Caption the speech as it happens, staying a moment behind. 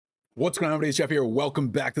What's going on, everybody? It's Jeff here. Welcome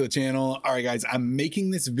back to the channel. All right, guys, I'm making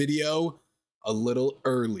this video a little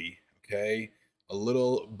early, okay? A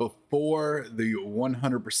little before the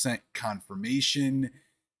 100% confirmation.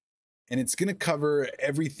 And it's going to cover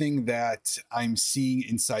everything that I'm seeing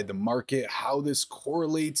inside the market, how this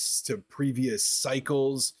correlates to previous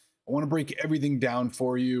cycles. I want to break everything down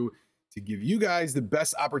for you to give you guys the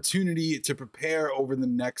best opportunity to prepare over the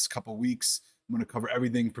next couple weeks. I'm going to cover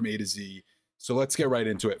everything from A to Z. So let's get right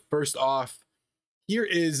into it. First off, here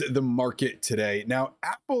is the market today. Now,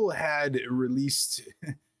 Apple had released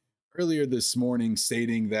earlier this morning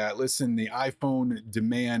stating that, listen, the iPhone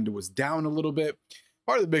demand was down a little bit.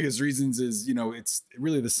 Part of the biggest reasons is, it's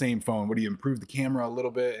really the same phone. What do you improve the camera a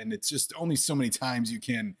little bit? And it's just only so many times you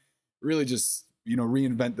can really just,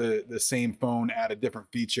 reinvent the same phone, add a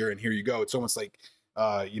different feature, and here you go. It's almost like,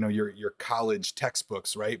 your college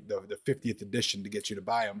textbooks, right? The 50th edition to get you to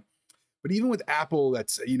buy them. But even with Apple,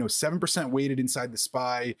 that's 7% weighted inside the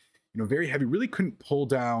SPY, very heavy, really couldn't pull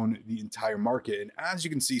down the entire market. And as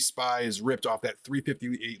you can see, SPY is ripped off that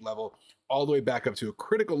 358 level all the way back up to a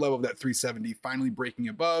critical level of that 370, finally breaking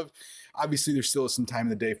above. Obviously, there's still some time in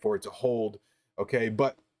the day for it to hold, okay?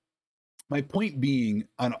 But my point being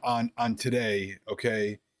on today,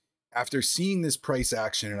 okay, after seeing this price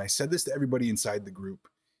action, and I said this to everybody inside the group,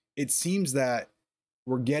 it seems that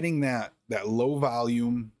we're getting that low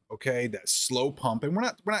volume, okay, that slow pump, and we're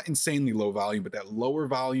not insanely low volume, but that lower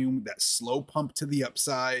volume, that slow pump to the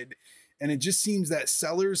upside. And it just seems that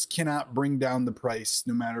sellers cannot bring down the price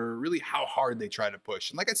no matter really how hard they try to push.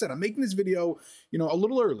 And like I said, I'm making this video, a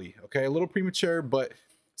little early, okay, a little premature, but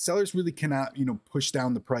sellers really cannot, push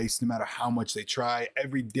down the price no matter how much they try.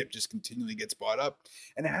 Every dip just continually gets bought up.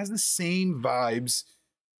 And it has the same vibes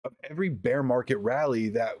of every bear market rally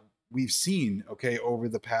that we've seen, okay, over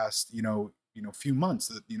the past, few months,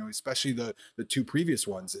 especially the two previous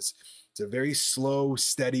ones. It's a very slow,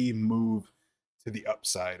 steady move to the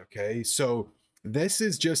upside, okay? So this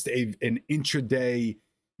is just an intraday,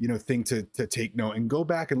 thing to take note and go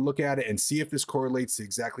back and look at it and see if this correlates to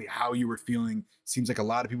exactly how you were feeling. Seems like a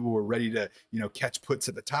lot of people were ready to, catch puts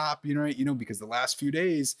at the top, because the last few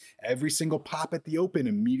days, every single pop at the open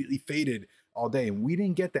immediately faded all day. And we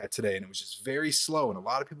didn't get that today. And it was just very slow. And a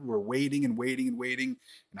lot of people were waiting and waiting and waiting.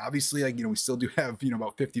 And obviously, we still do have,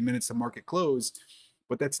 about 50 minutes to market close,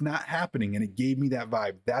 but that's not happening. And it gave me that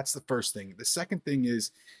vibe. That's the first thing. The second thing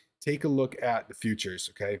is take a look at the futures.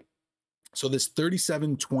 Okay. So this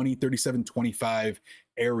 3720, 3725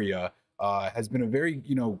 area has been a very,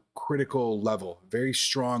 critical level, very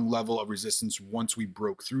strong level of resistance. Once we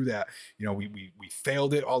broke through that, we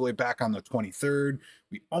failed it all the way back on the 23rd.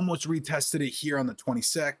 We almost retested it here on the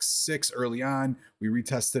 26th early on. We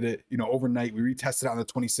retested it, overnight. We retested it on the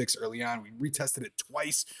 26th early on. We retested it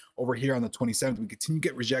twice over here on the 27th. We continue to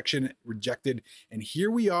get rejected. And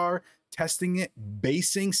here we are testing it,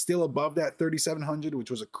 basing still above that 3,700,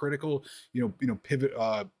 which was a critical,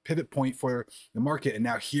 pivot point for the market. And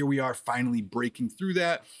now here we are finally breaking through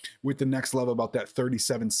that with the next level about that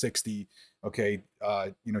 3,760. Okay,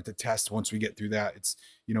 to test once we get through that. It's,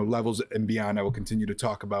 levels and beyond I will continue to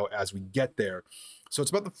talk about as we get there. So it's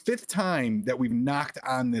about the fifth time that we've knocked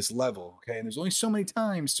on this level, okay? And there's only so many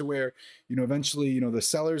times to where, eventually, the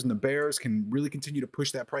sellers and the bears can really continue to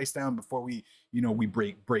push that price down before we, we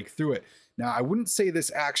break through it. Now, I wouldn't say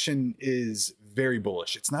this action is very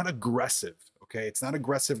bullish. It's not aggressive, okay? It's not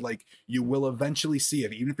aggressive like you will eventually see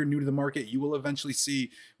it. Even if you're new to the market, you will eventually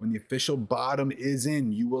see when the official bottom is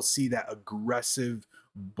in, you will see that aggressive,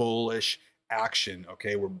 bullish action,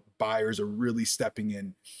 okay, where buyers are really stepping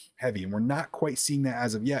in heavy. And we're not quite seeing that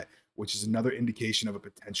as of yet, which is another indication of a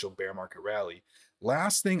potential bear market rally.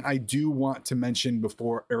 Last thing I do want to mention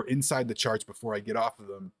before, or inside the charts before I get off of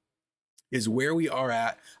them, is where we are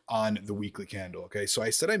at on the weekly candle, okay? So I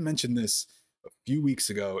said I mentioned this a few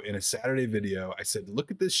weeks ago in a Saturday video. I said,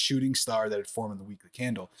 look at this shooting star that had formed on the weekly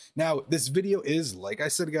candle. Now, this video is, like I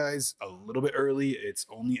said, guys, a little bit early. It's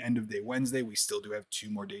only end of day Wednesday. We still do have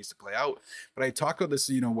 2 more days to play out. But I talked about this,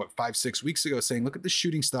 5-6 weeks ago, saying, look at the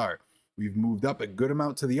shooting star. We've moved up a good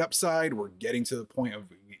amount to the upside. We're getting to the point of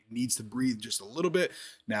it needs to breathe just a little bit.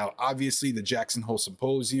 Now, obviously, the Jackson Hole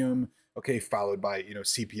Symposium, okay, followed by,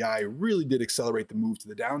 CPI, really did accelerate the move to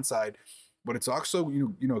the downside. But it's also,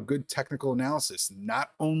 a good technical analysis, not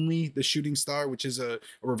only the shooting star, which is a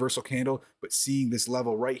reversal candle, but seeing this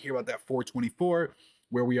level right here about that 424,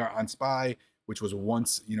 where we are on SPY, which was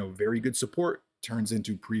once, very good support, turns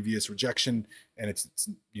into previous rejection. And it's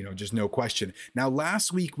just no question. Now,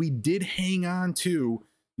 last week we did hang on to,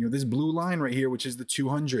 this blue line right here, which is the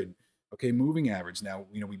 200. okay, moving average. Now,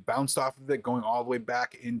 we bounced off of it going all the way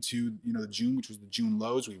back into, the June, which was the June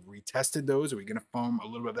lows. We've retested those. Are we going to form a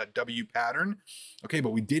little bit of that W pattern? Okay,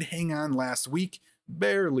 but we did hang on last week,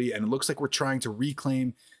 barely, and it looks like we're trying to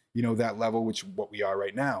reclaim, that level, which what we are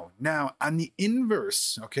right now. Now, on the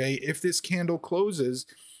inverse, okay, if this candle closes,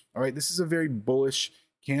 all right, this is a very bullish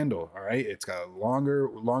candle. All right, it's got a longer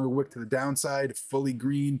wick to the downside, fully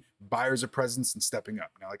green, buyers are presence and stepping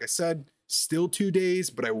up. Now, like I said, still 2 days,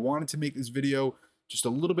 but I wanted to make this video just a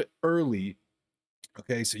little bit early,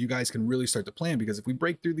 okay, so you guys can really start to plan, because if we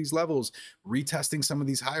break through these levels, retesting some of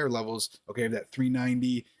these higher levels, okay, that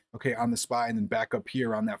 390, okay, on the SPY, and then back up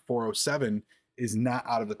here on that 407 is not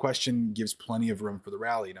out of the question, gives plenty of room for the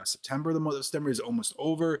rally. Now, September, the month of September is almost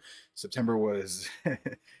over. September was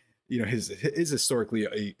is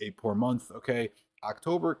historically a poor month, okay?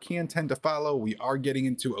 October can tend to follow. We are getting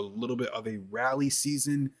into a little bit of a rally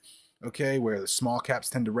season, okay, where the small caps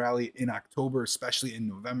tend to rally in October, especially in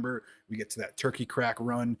November. We get to that turkey crack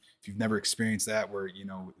run. If you've never experienced that, where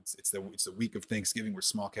it's the week of Thanksgiving where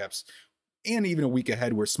small caps, and even a week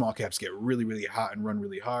ahead where small caps get really, really hot and run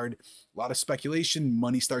really hard. A lot of speculation,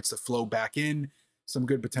 money starts to flow back in, some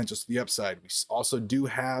good potentials to the upside. We also do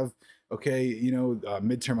have, okay,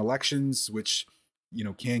 midterm elections, which,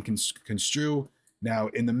 can construe. Now,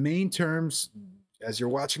 in the main terms, as you're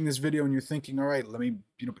watching this video and you're thinking, all right, let me,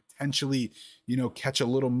 potentially, catch a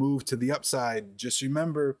little move to the upside, just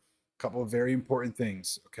remember a couple of very important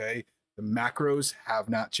things, okay? The macros have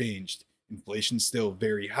not changed. Inflation's still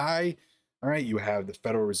very high. All right, you have the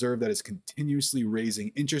Federal Reserve that is continuously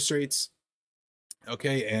raising interest rates.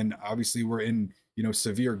 Okay, and obviously we're in,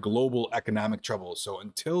 severe global economic trouble. So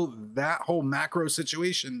until that whole macro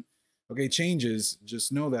situation, okay, changes,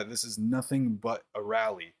 just know that this is nothing but a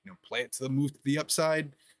rally. Play it to the move to the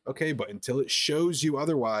upside, okay, but until it shows you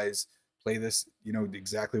otherwise, play this,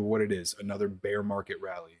 exactly what it is, another bear market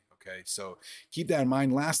rally. Okay, so keep that in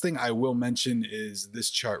mind. Last thing I will mention is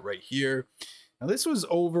this chart right here. Now, this was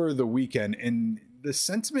over the weekend, and the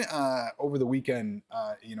sentiment over the weekend,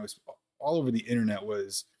 all over the internet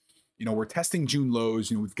was, we're testing June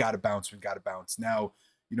lows. We've got to bounce. We've got to bounce. Now,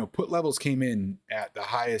 put levels came in at the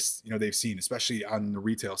highest, they've seen, especially on the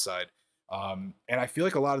retail side. And I feel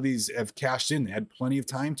like a lot of these have cashed in. They had plenty of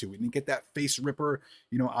time to. We didn't get that face ripper,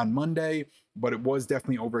 on Monday, but it was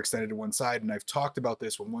definitely overextended to one side. And I've talked about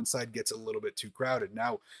this when one side gets a little bit too crowded.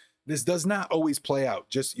 Now, this does not always play out.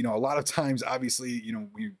 Just, a lot of times, obviously,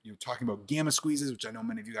 you're talking about gamma squeezes, which I know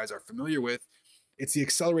many of you guys are familiar with. It's the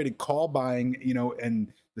accelerated call buying,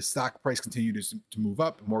 and the stock price continues to move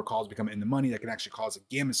up. More calls become in the money. That can actually cause a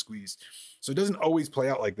gamma squeeze. So it doesn't always play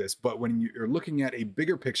out like this. But when you're looking at a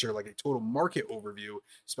bigger picture, like a total market overview,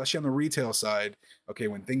 especially on the retail side, okay,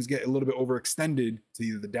 when things get a little bit overextended to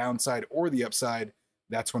either the downside or the upside,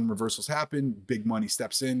 that's when reversals happen. Big money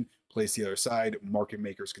steps in, plays the other side. Market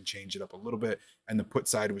makers can change it up a little bit. And the put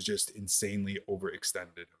side was just insanely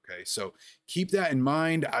overextended. Okay, so keep that in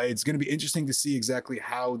mind. It's going to be interesting to see exactly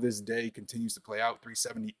how this day continues to play out.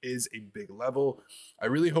 370 is a big level. I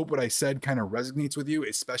really hope what I said kind of resonates with you,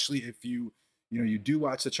 especially if you do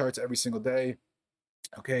watch the charts every single day.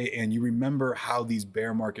 Okay, and you remember how these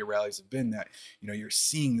bear market rallies have been, that you're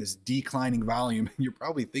seeing this declining volume, and you're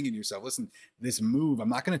probably thinking to yourself, listen, this move, I'm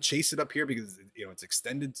not going to chase it up here because it's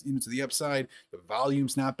extended to the upside. The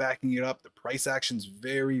volume's not backing it up. The price action's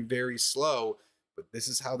very, very slow, but this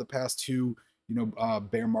is how the past two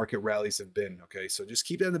bear market rallies have been. Okay, so just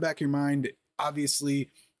keep that in the back of your mind. Obviously,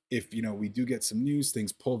 if we do get some news,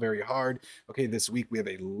 things pull very hard. Okay, this week we have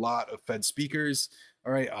a lot of Fed speakers.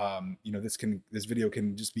 All right, this video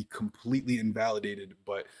can just be completely invalidated,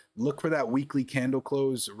 but look for that weekly candle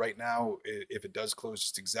close. Right now, if it does close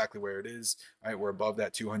just exactly where it is, all right, we're above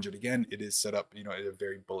that 200 again. It is set up, at a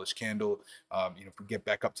very bullish candle. If we get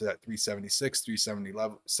back up to that 376,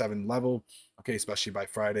 377 level, okay, especially by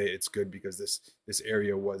Friday, it's good because this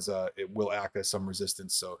area was it will act as some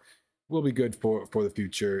resistance. So will be good for the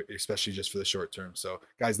future, especially just for the short term. So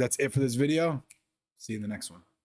guys, that's it for this video. See you in the next one.